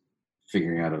just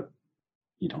figuring out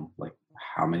like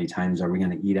how many times are we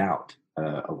going to eat out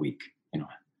a week?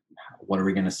 What are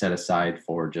we going to set aside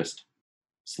for just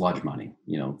sludge money,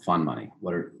 fun money?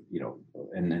 What are,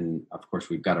 and then of course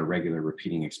we've got our regular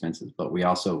repeating expenses, but we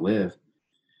also live,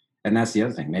 and that's the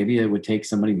other thing. Maybe it would take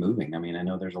somebody moving. I mean, I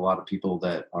know there's a lot of people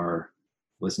that are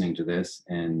listening to this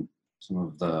and some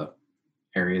of the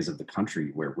areas of the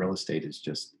country where real estate is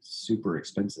just super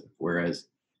expensive. Whereas,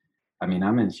 I mean,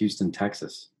 I'm in Houston,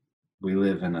 Texas. We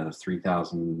live in a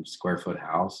 3,000 square foot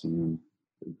house, and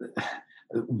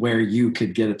where you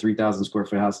could get a 3,000 square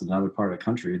foot house in another part of the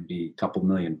country, it'd be a couple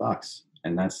 $1,000,000.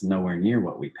 And that's nowhere near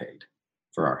what we paid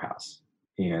for our house.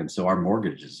 And so our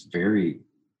mortgage is very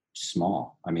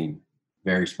small. I mean,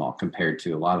 very small compared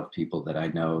to a lot of people that I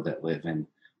know that live in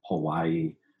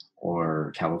Hawaii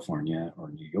or California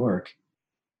or New York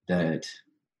that,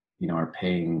 are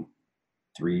paying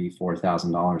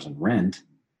 $3,000-4,000 in rent,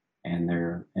 and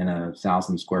they're in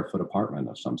 1,000 square foot apartment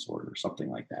of some sort or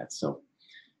something like that. So,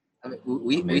 I mean,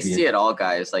 we see it all,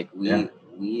 guys. Like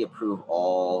we approve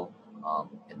all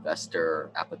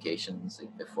investor applications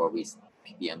before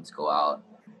PBMs go out,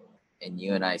 and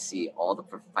you and I see all the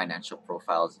financial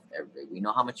profiles of everybody. We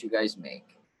know how much you guys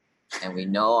make, and we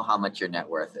know how much your net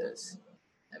worth is.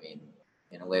 I mean,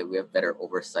 in a way, we have better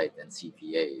oversight than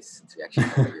CPAs since we actually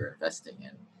know what you're investing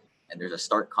in. And there's a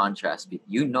stark contrast.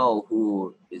 You know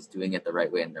who is doing it the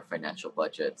right way in their financial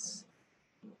budgets,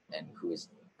 and who's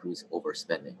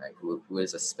overspending, right? Who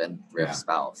is a spendthrift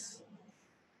spouse?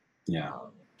 Yeah,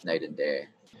 night and day.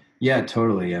 Yeah,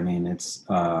 totally. I mean, it's.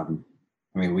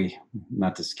 We,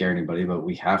 not to scare anybody, but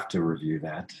we have to review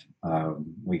that.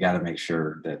 We got to make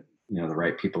sure that the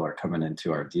right people are coming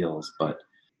into our deals. But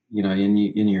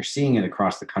and you're seeing it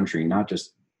across the country, not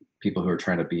just people who are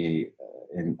trying to be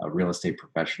in a real estate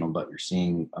professional, but you're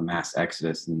seeing a mass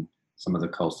exodus in some of the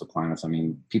coastal climates. I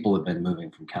mean, people have been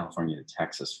moving from California to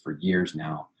Texas for years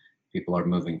now. People are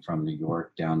moving from New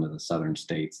York down to the southern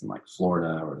states and like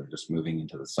Florida, or they're just moving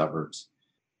into the suburbs.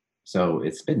 So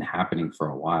it's been happening for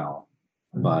a while,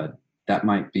 but that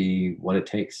might be what it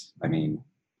takes. I mean,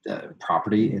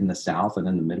 property in the South and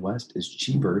in the Midwest is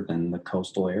cheaper than the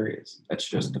coastal areas. That's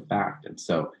just a fact. And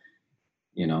so,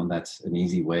 that's an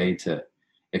easy way to,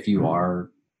 if you are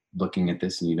looking at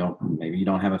this and maybe you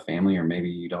don't have a family, or maybe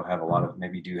you don't have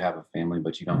maybe you do have a family,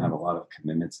 but you don't have a lot of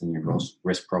commitments and your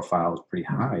risk profile is pretty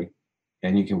high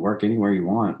and you can work anywhere you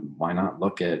want. Why not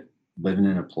look at living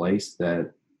in a place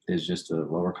that is just a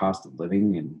lower cost of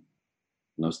living and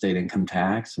no state income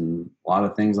tax and a lot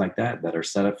of things like that are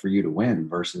set up for you to win,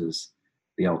 versus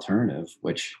the alternative,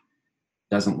 which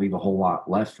doesn't leave a whole lot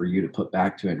left for you to put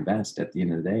back to invest at the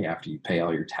end of the day after you pay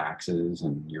all your taxes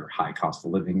and your high cost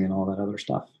of living and all that other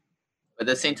stuff. But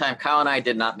at the same time, Kyle and I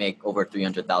did not make over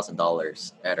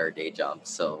 $300,000 at our day job.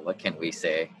 So what can we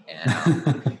say?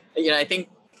 And,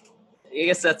 I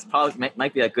guess that's probably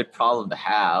might be a good problem to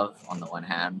have on the one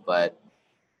hand, but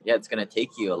yeah, it's going to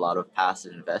take you a lot of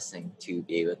passive investing to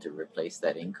be able to replace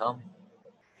that income.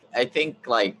 I think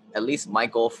at least my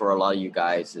goal for a lot of you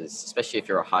guys is, especially if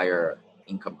you're a higher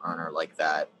income earner like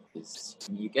that, is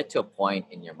you get to a point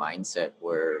in your mindset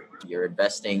where you're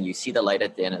investing, you see the light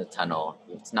at the end of the tunnel.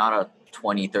 It's not a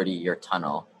 20, 30-year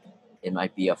tunnel. It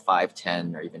might be a 5,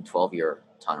 10, or even 12-year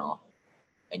tunnel.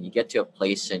 And you get to a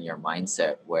place in your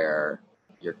mindset where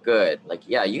you're good.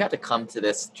 You have to come to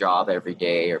this job every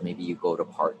day, or maybe you go to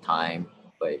part-time,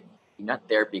 but you're not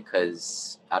there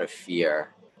because out of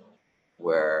fear,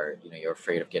 where you're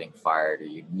afraid of getting fired or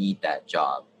you need that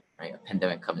job, right? A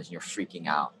pandemic comes and you're freaking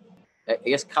out. I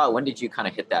guess, Kyle, when did you kind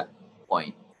of hit that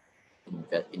point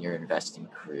in your investing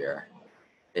career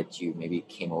that you maybe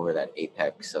came over that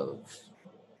apex of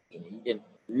you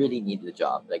really needed the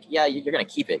job. Like, yeah, you're gonna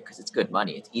keep it because it's good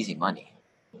money, it's easy money,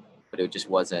 but it just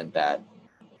wasn't that.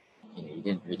 You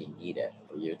didn't really need it,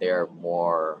 or you're there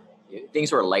more.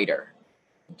 Things were lighter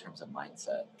in terms of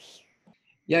mindset.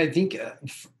 Yeah, I think,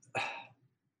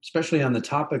 especially on the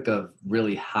topic of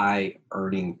really high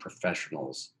earning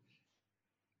professionals,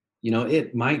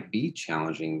 it might be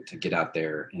challenging to get out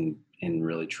there and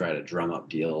really try to drum up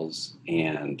deals.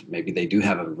 And maybe they do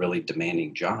have a really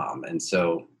demanding job. And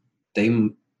so they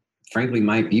frankly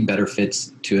might be better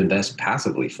fits to invest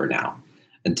passively for now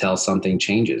until something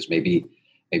changes. Maybe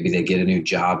they get a new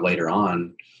job later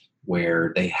on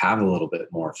where they have a little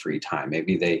bit more free time.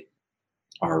 Maybe they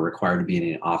are required to be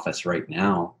in an office right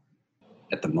now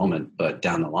at the moment, but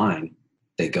down the line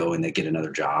they go and they get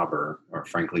another job, or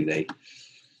frankly they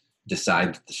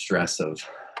decide that the stress of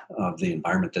the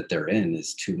environment that they're in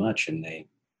is too much, and they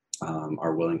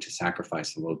are willing to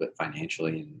sacrifice a little bit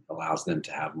financially, and allows them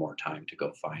to have more time to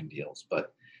go find deals.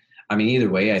 But I mean, either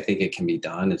way, I think it can be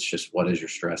done. It's just, what is your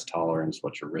stress tolerance?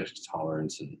 What's your risk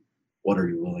tolerance? And what are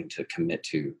you willing to commit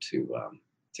to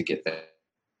get there?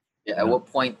 Yeah. At what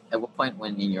point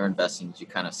when you're investing did you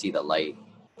kind of see the light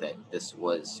that this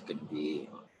was going to be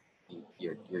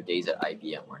your days at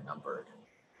IBM were numbered?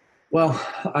 Well,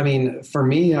 I mean, for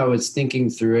me, I was thinking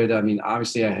through it. I mean,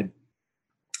 obviously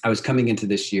I was coming into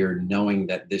this year knowing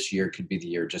that this year could be the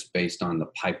year, just based on the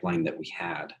pipeline that we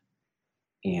had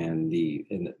and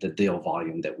the deal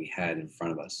volume that we had in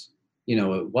front of us.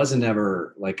 It wasn't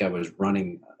ever like I was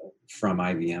running from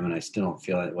IBM, and I still don't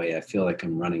feel that way. I feel like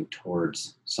I'm running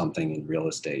towards something in real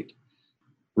estate.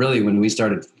 Really, when we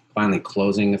started finally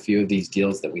closing a few of these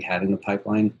deals that we had in the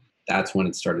pipeline, that's when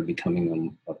it started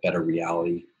becoming a better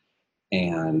reality.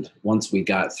 And once we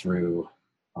got through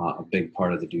a big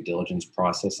part of the due diligence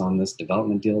process on this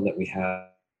development deal that we had,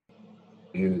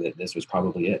 I knew that this was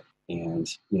probably it. And,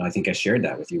 I think I shared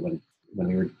that with you when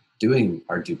we were doing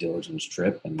our due diligence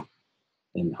trip and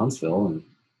in Huntsville, and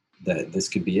that this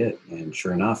could be it. And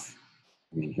sure enough,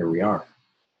 I mean, here we are.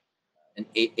 And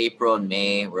April and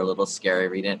May were a little scary.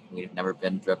 We've never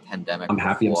been through a pandemic. I'm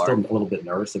happy. Before. I'm still a little bit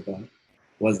nervous about it.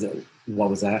 What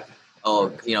was that?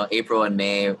 Oh, April and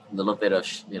May, a little bit of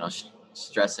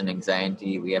stress and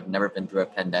anxiety. We have never been through a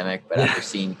pandemic, but after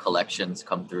seeing collections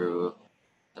come through,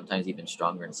 sometimes even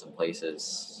stronger in some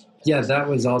places. Yeah, that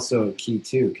was also key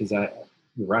too, because you're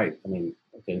right. I mean,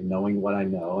 okay, knowing what I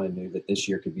know, I knew that this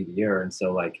year could be the year. And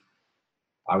so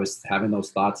I was having those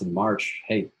thoughts in March,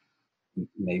 hey,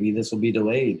 maybe this will be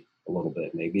delayed a little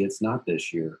bit. Maybe it's not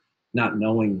this year, not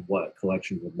knowing what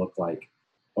collections would look like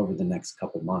over the next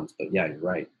couple months. But yeah, you're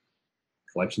right.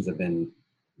 Collections have been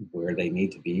where they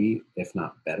need to be, if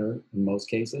not better in most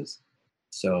cases.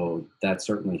 So that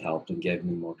certainly helped and gave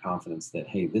me more confidence that,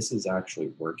 hey, this is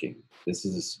actually working. This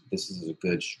is a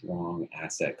good, strong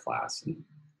asset class, and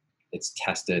it's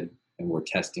tested, and we're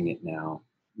testing it now.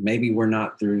 Maybe we're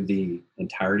not through the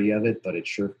entirety of it, but it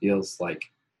sure feels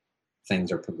like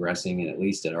things are progressing, and at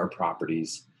least at our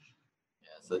properties.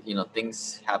 Yeah, so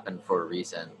things happen for a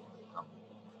reason.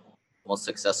 Most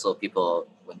successful people,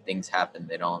 when things happen,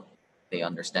 they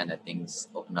understand that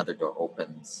another door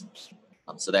opens.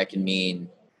 So that can mean,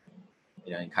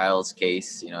 in Kyle's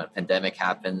case, a pandemic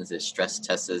happens, it stress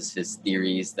tests his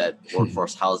theories that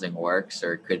workforce housing works,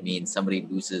 or it could mean somebody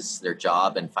loses their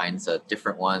job and finds a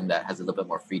different one that has a little bit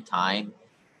more free time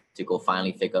to go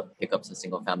finally pick up some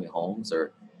single family homes,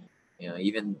 or,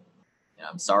 even,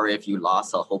 I'm sorry if you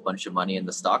lost a whole bunch of money in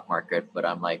the stock market, but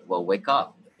I'm like, well, wake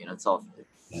up. It's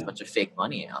a bunch of fake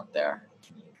money out there.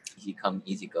 Easy come,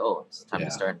 easy go. It's time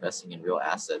to start investing in real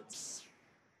assets.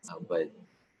 But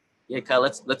yeah, Kyle,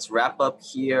 let's wrap up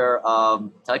here.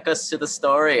 Take us to the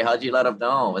story. How'd you let them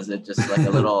know? Was it just like a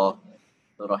little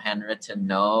handwritten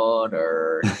note,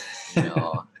 or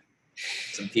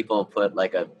some people put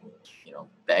like a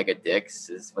bag of dicks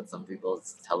is what some people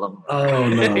tell them. Oh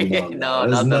no, no,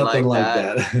 nothing like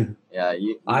that. Yeah,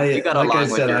 you got like along I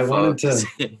with said, your I folks. wanted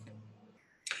to.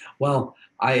 Well,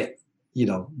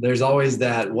 there's always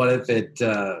that what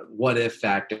if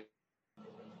factor.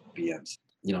 BMs,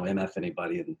 MF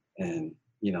anybody and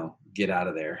get out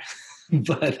of there.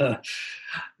 But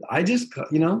I just,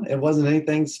 it wasn't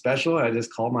anything special. I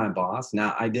just called my boss.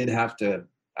 Now I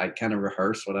kind of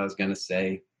rehearsed what I was going to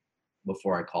say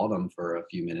before I called him for a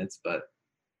few minutes. But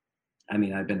I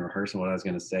mean, I've been rehearsing what I was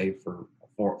going to say for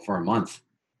a month,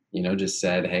 just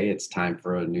said, hey, it's time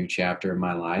for a new chapter in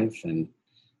my life. And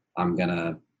I'm going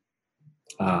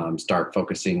to start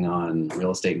focusing on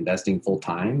real estate investing full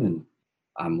time. And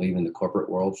I'm leaving the corporate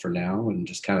world for now, and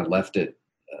just kind of left it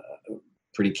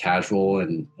pretty casual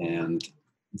and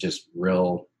just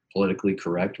real politically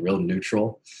correct, real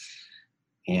neutral.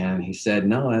 And he said,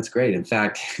 no, that's great. In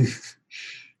fact,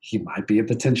 he might be a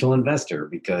potential investor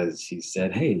because he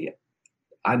said, hey,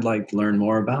 I'd like to learn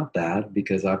more about that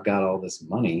because I've got all this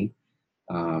money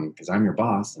because I'm your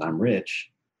boss and I'm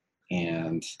rich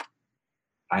and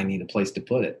I need a place to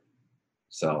put it.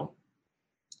 So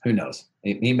who knows?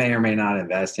 He may or may not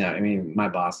invest. I mean, my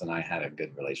boss and I had a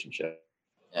good relationship.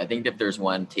 I think if there's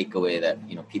one takeaway that,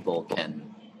 people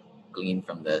can glean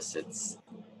from this, it's,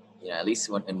 at least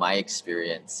in my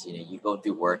experience, you go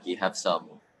through work, you have some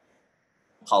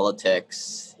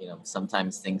politics,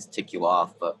 sometimes things tick you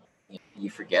off, but you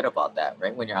forget about that,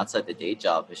 right? When you're outside the day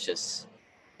job, it's just,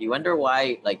 you wonder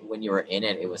why, like when you were in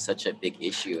it, it was such a big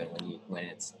issue. And when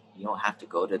you don't have to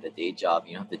go to the day job,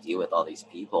 you don't have to deal with all these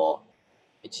people.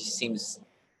 It just seems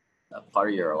a part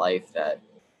of your life that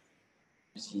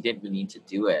you didn't really need to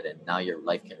do it. And now your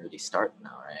life can really start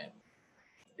now, right?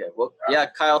 Okay, well, yeah,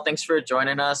 Kyle, thanks for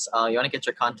joining us. You want to get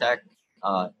your contact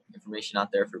information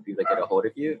out there for people to get a hold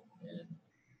of you?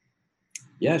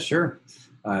 Yeah, sure.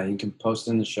 You can post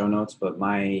in the show notes, but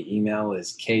my email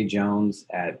is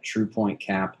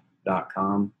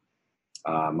kjones@truepointcap.com.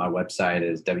 My website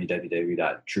is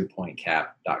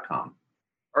www.truepointcap.com.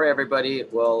 All right, everybody.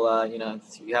 Well, you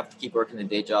have to keep working the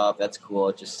day job. That's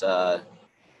cool. Just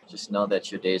know that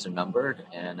your days are numbered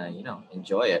and,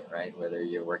 enjoy it, right? Whether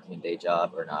you're working a day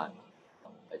job or not.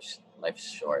 Life's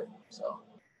short. So,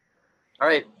 all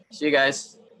right. See you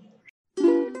guys.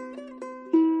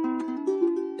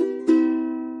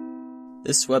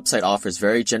 This website offers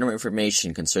very general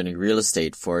information concerning real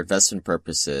estate for investment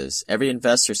purposes. Every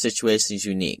investor situation is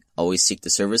unique. Always seek the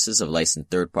services of licensed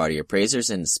third-party appraisers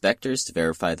and inspectors to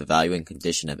verify the value and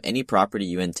condition of any property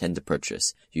you intend to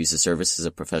purchase. Use the services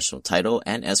of professional title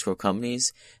and escrow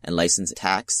companies and licensed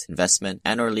tax, investment,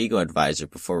 and or legal advisor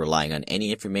before relying on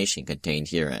any information contained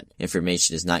herein.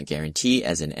 Information is not guaranteed,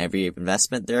 as in every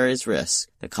investment there is risk.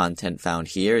 The content found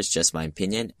here is just my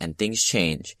opinion, and things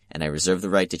change, and I reserve the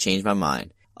right to change my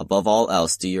mind. Above all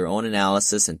else, do your own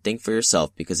analysis and think for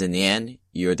yourself, because in the end,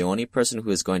 you are the only person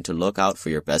who is going to look out for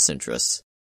your best interests.